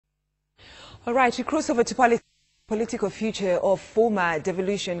All right, we cross over to political future of former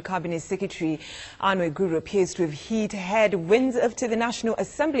Devolution Cabinet Secretary Anwe Guru appears to have hit headwinds after the National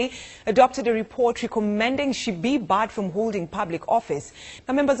Assembly adopted a report recommending she be barred from holding public office.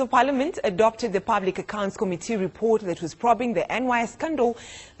 Now, members of Parliament adopted the Public Accounts Committee report that was probing the NYS scandal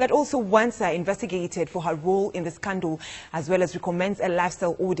that also wants her investigated for her role in the scandal, as well as recommends a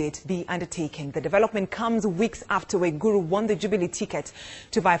lifestyle audit be undertaken. The development comes weeks after Guru won the Jubilee ticket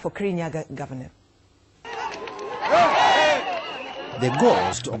to vie for Kirinyaga governor. The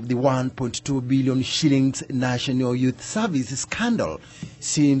ghost of the 1.2 billion shillings National Youth Service scandal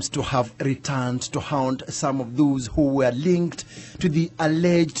seems to have returned to haunt some of those who were linked to the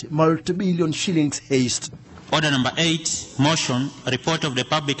alleged multi-billion shillings heist. Order number 8, motion, report of the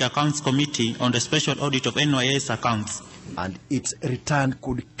Public Accounts Committee on the special audit of NYS accounts. And its return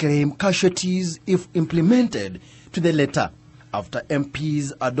could claim casualties if implemented to the letter, after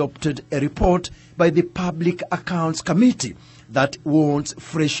MPs adopted a report by the Public Accounts Committee that wants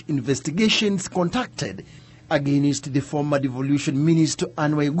fresh investigations conducted against the former devolution minister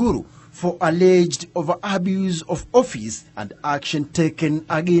Anwe Guru for alleged over-abuse of office and action taken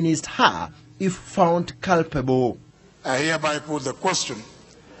against her if found culpable. I hereby put the question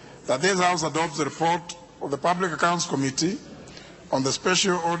that this House adopts the report of the Public Accounts Committee on the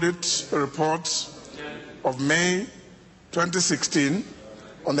special audit reports of May 2016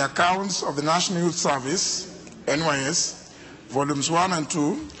 on the accounts of the National Youth Service, NYS, volumes 1 and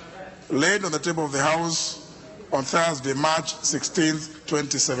 2, laid on the table of the House on Thursday, March 16,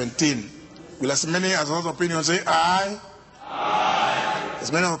 2017. Will as many as those opinions say aye? Aye.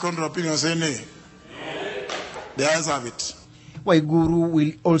 As many as the contrary opinions say nay? Nay. The ayes have it. Waiguru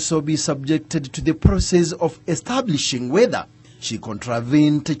will also be subjected to the process of establishing whether she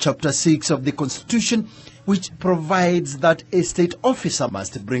contravened Chapter 6 of the Constitution, which provides that a state officer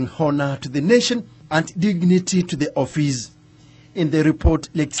must bring honor to the nation and dignity to the office. In the report,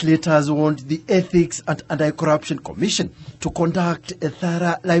 legislators want the Ethics and Anti-Corruption Commission to conduct a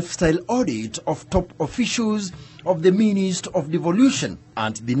thorough lifestyle audit of top officials of the Ministry of Devolution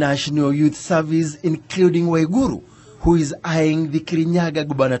and the National Youth Service, including Waiguru, who is eyeing the Kirinyaga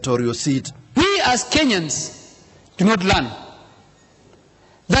gubernatorial seat. We as Kenyans do not learn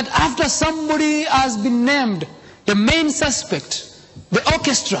that after somebody has been named the main suspect, the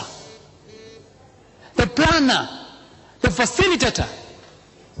orchestra, the planner, the facilitator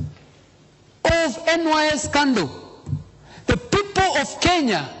of NYS scandal, the people of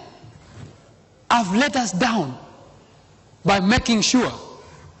Kenya have let us down by making sure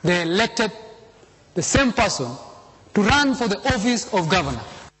they elected the same person to run for the office of governor.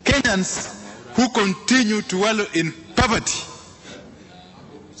 Kenyans who continue to wallow in poverty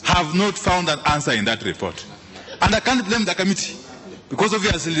have not found an answer in that report. And I can't blame the committee, because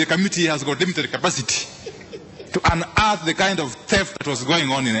obviously the committee has got limited capacity to unearth the kind of theft that was going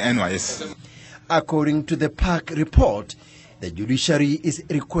on in the NYS. According to the PAC report, the judiciary is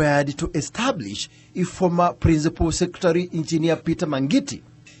required to establish if former Principal Secretary Engineer Peter Mangiti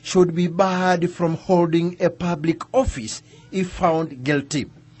should be barred from holding a public office if found guilty.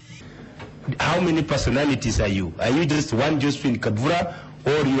 How many personalities are you? Are you just one Josephine Kavura,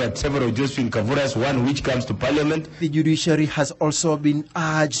 or you had several Josephine Kavuras, one which comes to Parliament? The judiciary has also been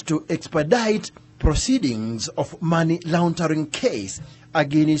urged to expedite proceedings of money laundering case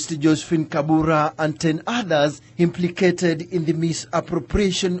against Josephine Kabura and 10 others implicated in the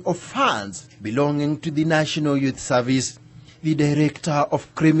misappropriation of funds belonging to the National Youth Service. The Director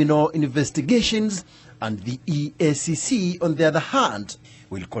of Criminal Investigations and the EACC, on the other hand,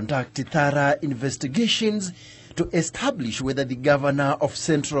 will conduct thorough investigations to establish whether the Governor of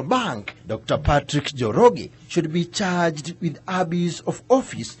Central Bank, Dr. Patrick Njoroge, should be charged with abuse of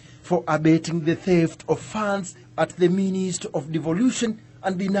office for abetting the theft of funds at the Ministry of Devolution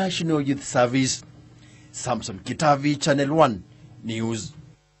and the National Youth Service. Samson Kitavi, Channel 1 News.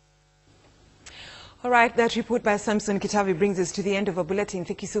 All right, that report by Samson Kitavi brings us to the end of our bulletin.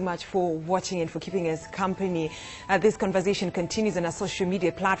 Thank you so much for watching and for keeping us company. This conversation continues on our social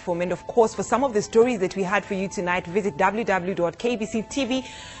media platform. And of course, for some of the stories that we had for you tonight, visit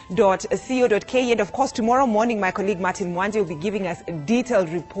www.kbctv.co.ke. And of course, tomorrow morning, my colleague Martin Mwanje will be giving us a detailed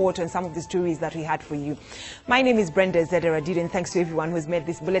report on some of the stories that we had for you. My name is Brenda, and thanks to everyone who has made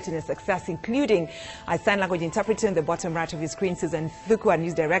this bulletin a success, including our sign language interpreter on the bottom right of your screen, Susan Thuku, our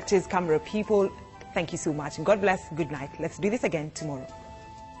news directors, camera people. Thank you so much, and God bless. Good night. Let's do this again tomorrow.